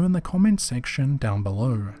us know in the comment section down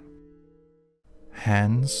below.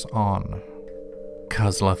 Hands on.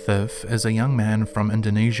 Kazlathif is a young man from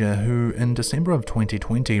Indonesia who, in December of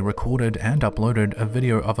 2020, recorded and uploaded a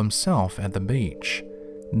video of himself at the beach.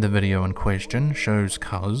 The video in question shows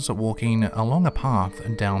Kaz walking along a path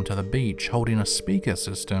down to the beach holding a speaker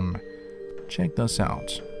system. Check this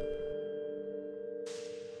out.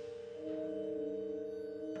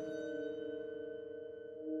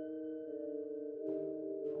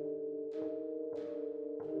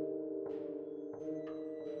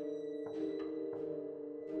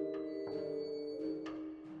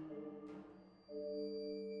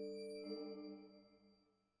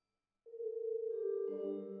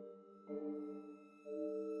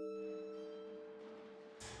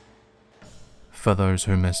 For those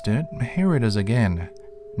who missed it, here it is again.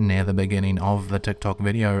 Near the beginning of the TikTok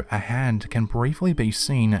video, a hand can briefly be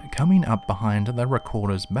seen coming up behind the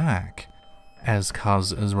recorder's back. As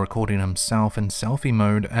Kaz is recording himself in selfie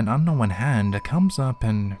mode, an unknown hand comes up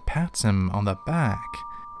and pats him on the back.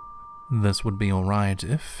 This would be alright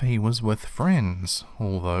if he was with friends,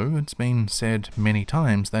 although it's been said many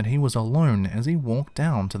times that he was alone as he walked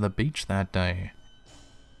down to the beach that day.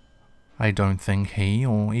 I don't think he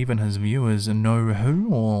or even his viewers know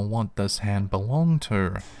who or what this hand belonged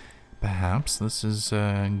to. Perhaps this is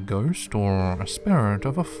a ghost or a spirit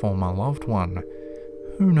of a former loved one.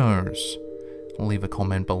 Who knows? Leave a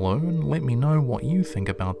comment below and let me know what you think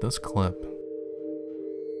about this clip.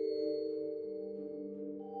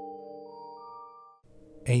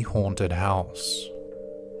 A haunted house.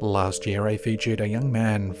 Last year I featured a young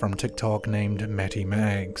man from TikTok named Matty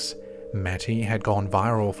Mags. Matty had gone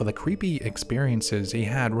viral for the creepy experiences he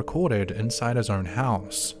had recorded inside his own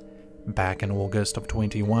house. Back in August of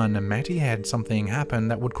 21, Matty had something happen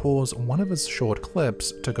that would cause one of his short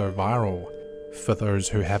clips to go viral. For those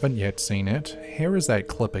who haven't yet seen it, here is that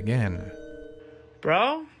clip again.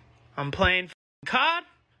 Bro, I'm playing COD,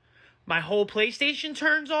 my whole PlayStation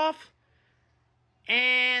turns off,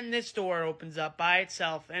 and this door opens up by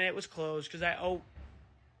itself, and it was closed because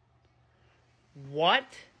what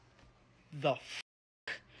the f***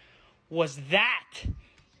 was that?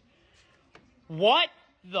 What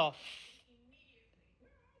the f***?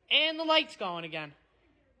 And the light's going again.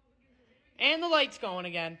 And the light's going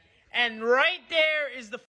again. And right there is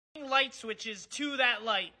the f***ing light switches to that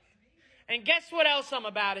light. And guess what else I'm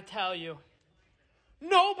about to tell you?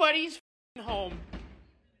 Nobody's f***ing home.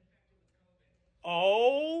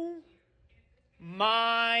 Oh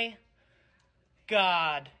my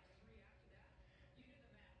God.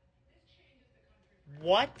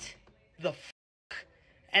 What the f***?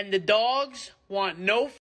 And the dogs want no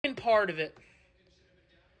f***ing part of it.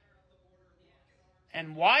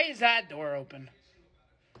 And why is that door open?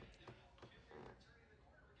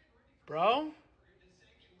 Bro?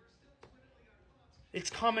 It's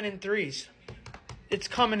coming in threes. It's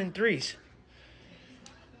coming in threes.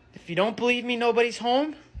 If you don't believe me, nobody's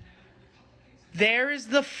home. There is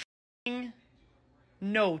the f***ing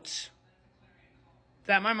notes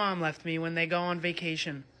that my mom left me when they go on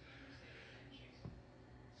vacation.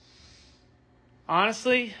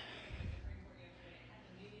 Honestly,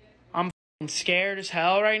 I'm f***ing scared as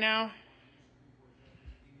hell right now.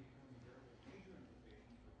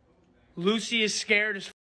 Lucy is scared as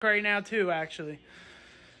f*** right now too, actually.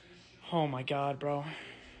 Oh my God, bro.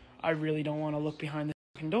 I really don't want to look behind the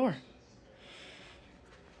f***ing door.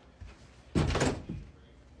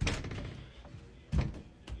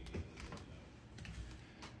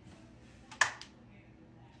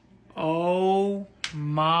 Oh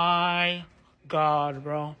my God,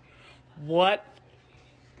 bro. What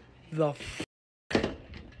the f***?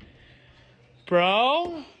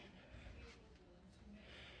 Bro?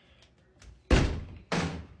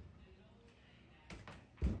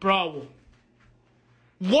 Bro.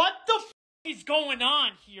 What the f*** is going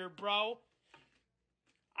on here, bro?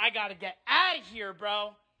 I gotta get out of here,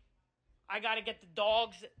 bro. I gotta get the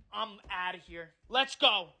dogs. I'm out of here. Let's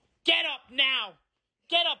go. Get up now.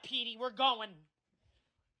 Get up, Petey. We're going.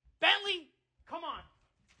 Bentley, come on.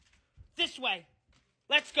 This way.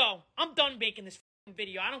 Let's go. I'm done making this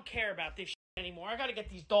video. I don't care about this anymore. I gotta get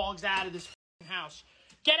these dogs out of this house.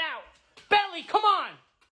 Get out! Belly, come on!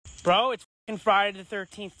 Bro, it's Friday the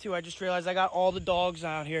 13th too. I just realized I got all the dogs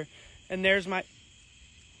out here. And there's my...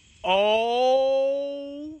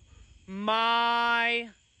 Oh my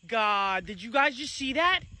God. Did you guys just see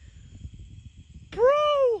that?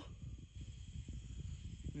 Bro!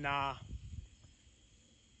 Nah.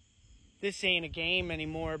 This ain't a game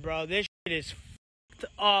anymore, bro. This shit is fucked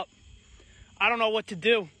up. I don't know what to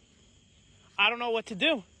do. I don't know what to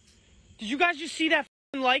do. Did you guys just see that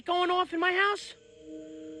light going off in my house?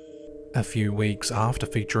 A few weeks after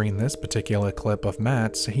featuring this particular clip of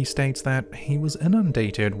Matt's, he states that he was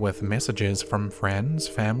inundated with messages from friends,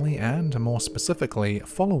 family, and more specifically,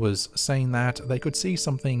 followers saying that they could see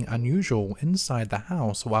something unusual inside the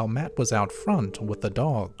house while Matt was out front with the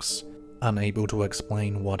dogs. Unable to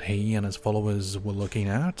explain what he and his followers were looking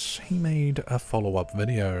at, he made a follow-up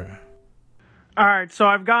video. Alright, so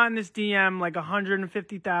I've gotten this DM like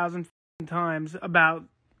 150,000 times about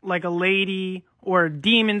like a lady or a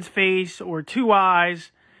demon's face or two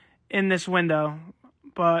eyes in this window.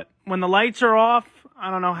 But when the lights are off, I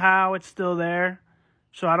don't know how it's still there.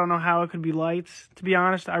 So I don't know how it could be lights. To be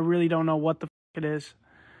honest, I really don't know what the it is.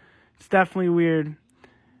 It's definitely weird.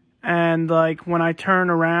 And like when I turn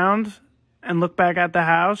around and look back at the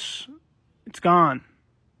house, it's gone.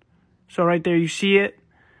 So right there, you see it.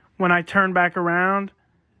 When I turn back around,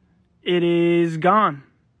 it is gone.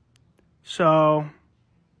 So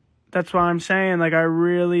that's why I'm saying, like, I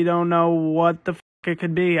really don't know what the it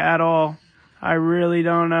could be at all. I really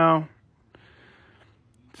don't know.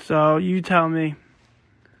 So you tell me.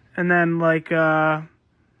 And then, like,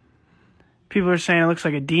 people are saying it looks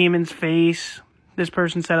like a demon's face. This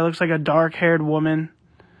person said it looks like a dark-haired woman.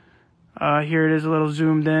 Here it is a little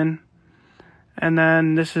zoomed in. And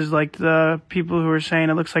then this is, like, the people who are saying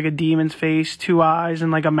it looks like a demon's face, two eyes,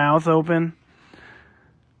 and, like, a mouth open.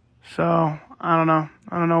 So I don't know.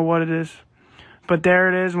 I don't know what it is. But there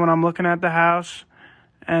it is when I'm looking at the house.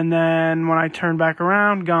 And then when I turn back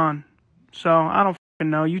around, gone. So I don't fucking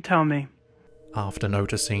know. You tell me. After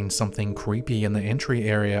noticing something creepy in the entry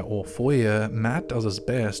area or foyer, Matt does his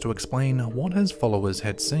best to explain what his followers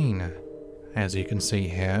had seen. As you can see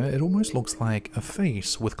here, it almost looks like a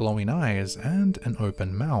face with glowing eyes and an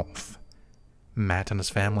open mouth. Matt and his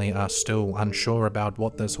family are still unsure about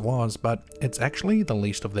what this was, but it's actually the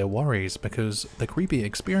least of their worries because the creepy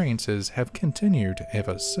experiences have continued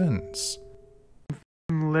ever since.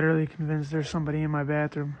 I'm literally convinced there's somebody in my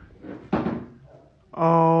bathroom.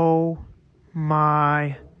 Oh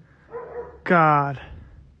my God.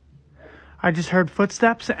 I just heard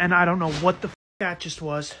footsteps and I don't know what the f that just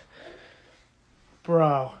was.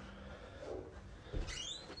 Bro.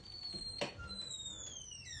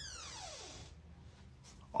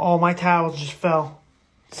 All my towels just fell.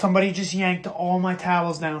 Somebody just yanked all my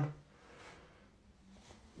towels down.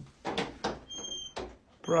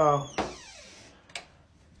 Bro.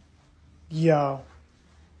 Yo.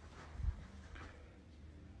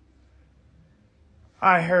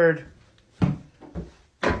 I heard.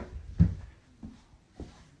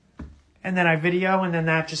 And then I video and then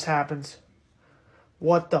that just happens.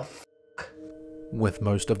 What the f***? With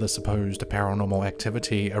most of the supposed paranormal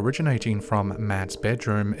activity originating from Matt's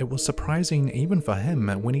bedroom, it was surprising even for him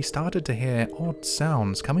when he started to hear odd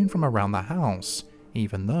sounds coming from around the house,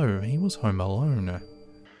 even though he was home alone.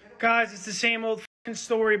 Guys, it's the same old f***ing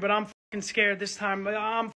story, but I'm f***ing scared this time.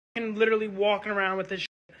 I'm f***ing literally walking around with this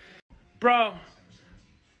shit. Bro,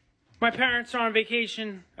 my parents are on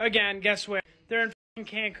vacation again, guess where? They're in f***ing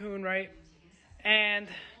Cancun, right? And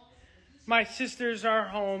my sisters are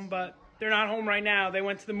home, but they're not home right now. They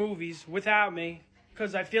went to the movies without me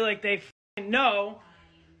because I feel like they know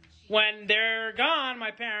when they're gone,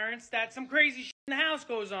 my parents, that some crazy shit in the house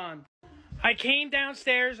goes on. I came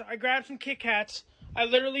downstairs. I grabbed some Kit Kats. I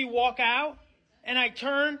literally walk out and I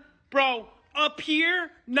turn. Bro, up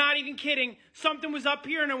here, not even kidding, something was up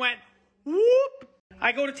here and it went whoop.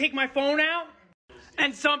 I go to take my phone out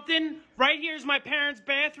and something, right here is my parents'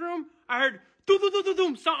 bathroom. I heard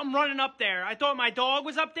doom, something running up there. I thought my dog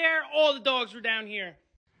was up there. All the dogs were down here.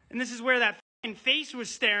 And this is where that f***ing face was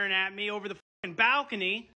staring at me over the f***ing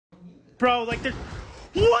balcony. Bro, like there's...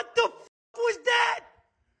 What the f*** was that?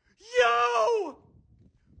 Yo!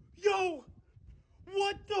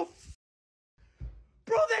 What the f***?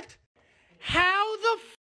 Bro, that... How the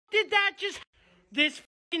f*** did that just... This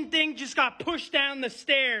f***ing thing just got pushed down the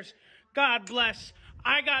stairs. God bless.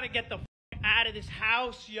 I gotta get the f*** out of this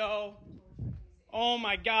house, yo. Oh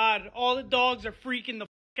my God, all the dogs are freaking the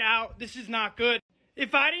f*** out. This is not good.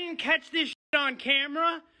 If I didn't catch this shit on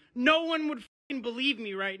camera, no one would f***ing believe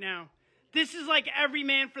me right now. This is like every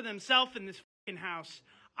man for themselves in this fucking house.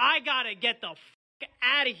 I gotta get the fuck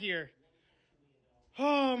out of here.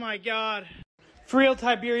 Oh my god. For real,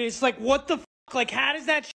 Tiberius, like what the fuck? Like how does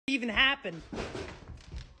that shit even happen?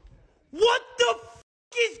 What the fuck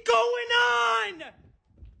is going on?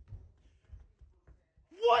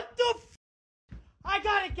 What the fuck? I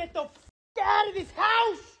gotta get the fuck out of this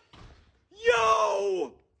house!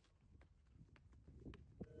 Yo!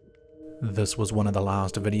 This was one of the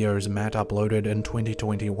last videos Matt uploaded in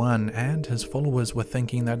 2021, and his followers were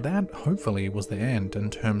thinking that hopefully was the end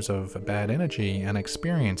in terms of bad energy and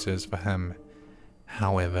experiences for him.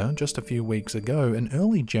 However, just a few weeks ago, in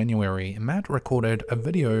early January, Matt recorded a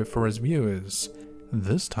video for his viewers,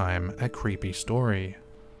 this time a creepy story.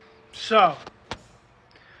 So,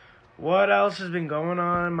 what else has been going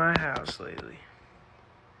on in my house lately?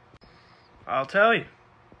 I'll tell you.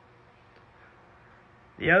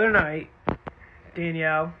 The other night,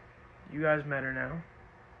 Danielle, you guys met her now.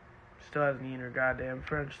 Still hasn't eaten her goddamn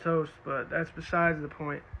French toast, but that's besides the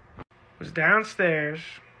point. Was downstairs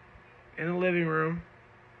in the living room,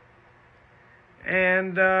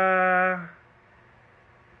 and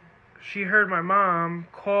she heard my mom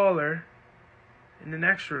call her in the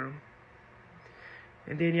next room.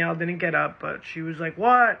 And Danielle didn't get up, but she was like,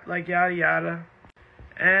 what? Like, yada yada.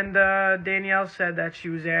 And Danielle said that she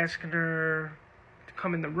was asking her to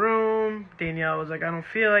come in the room. Danielle was like, I don't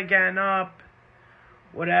feel like getting up.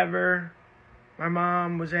 Whatever. My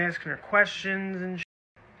mom was asking her questions and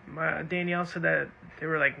shit. Danielle said that they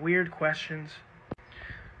were like weird questions.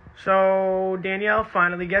 So Danielle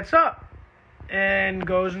finally gets up and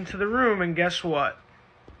goes into the room, and guess what?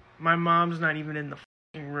 My mom's not even in the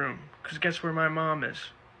fucking room. Because guess where my mom is?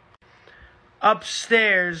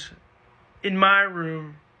 Upstairs in my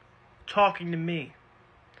room talking to me.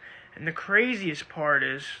 And the craziest part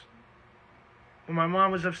is, when my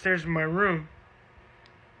mom was upstairs in my room,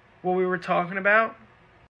 what we were talking about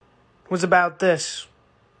was about this.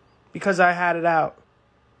 Because I had it out.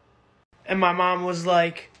 And my mom was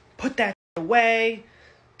like, put that shit away.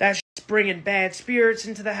 That shit's bringing bad spirits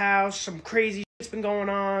into the house. Some crazy shit's been going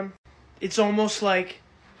on. It's almost like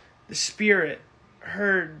the spirit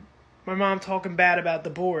heard my mom talking bad about the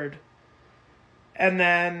board and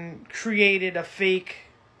then created a fake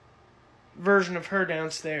version of her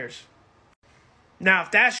downstairs. Now,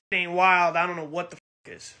 if that shit ain't wild, I don't know what the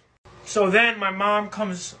fuck is. So then my mom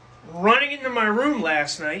comes running into my room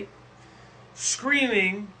last night,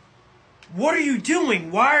 screaming, what are you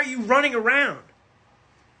doing? Why are you running around?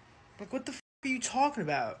 I'm like, what the fuck are you talking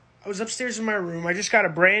about? I was upstairs in my room. I just got a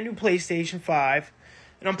brand new PlayStation 5,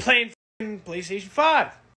 and I'm playing PlayStation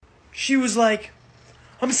 5. She was like,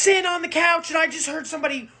 I'm sitting on the couch, and I just heard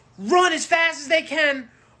somebody run as fast as they can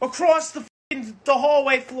across the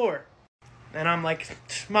hallway floor. And I'm like,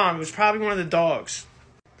 Mom, it was probably one of the dogs.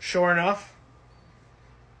 Sure enough,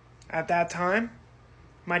 at that time,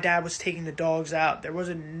 my dad was taking the dogs out. There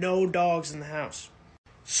wasn't no dogs in the house.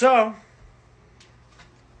 So,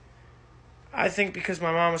 I think because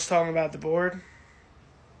my mom was talking about the board,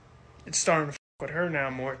 it's starting to fuck with her now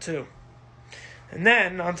more too. And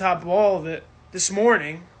then, on top of all of it, this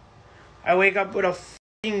morning, I wake up with a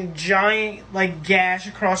fucking giant, like, gash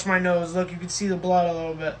across my nose. Look, you can see the blood a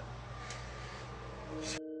little bit.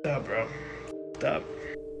 It's fucked up, bro. Fucked up.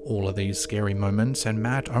 All of these scary moments, and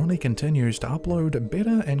Matt only continues to upload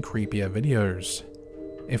better and creepier videos.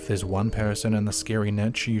 If there's one person in the scary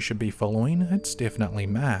niche you should be following, it's definitely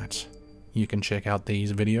Matt. You can check out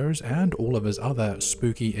these videos and all of his other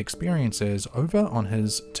spooky experiences over on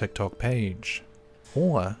his TikTok page,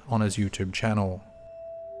 or on his YouTube channel.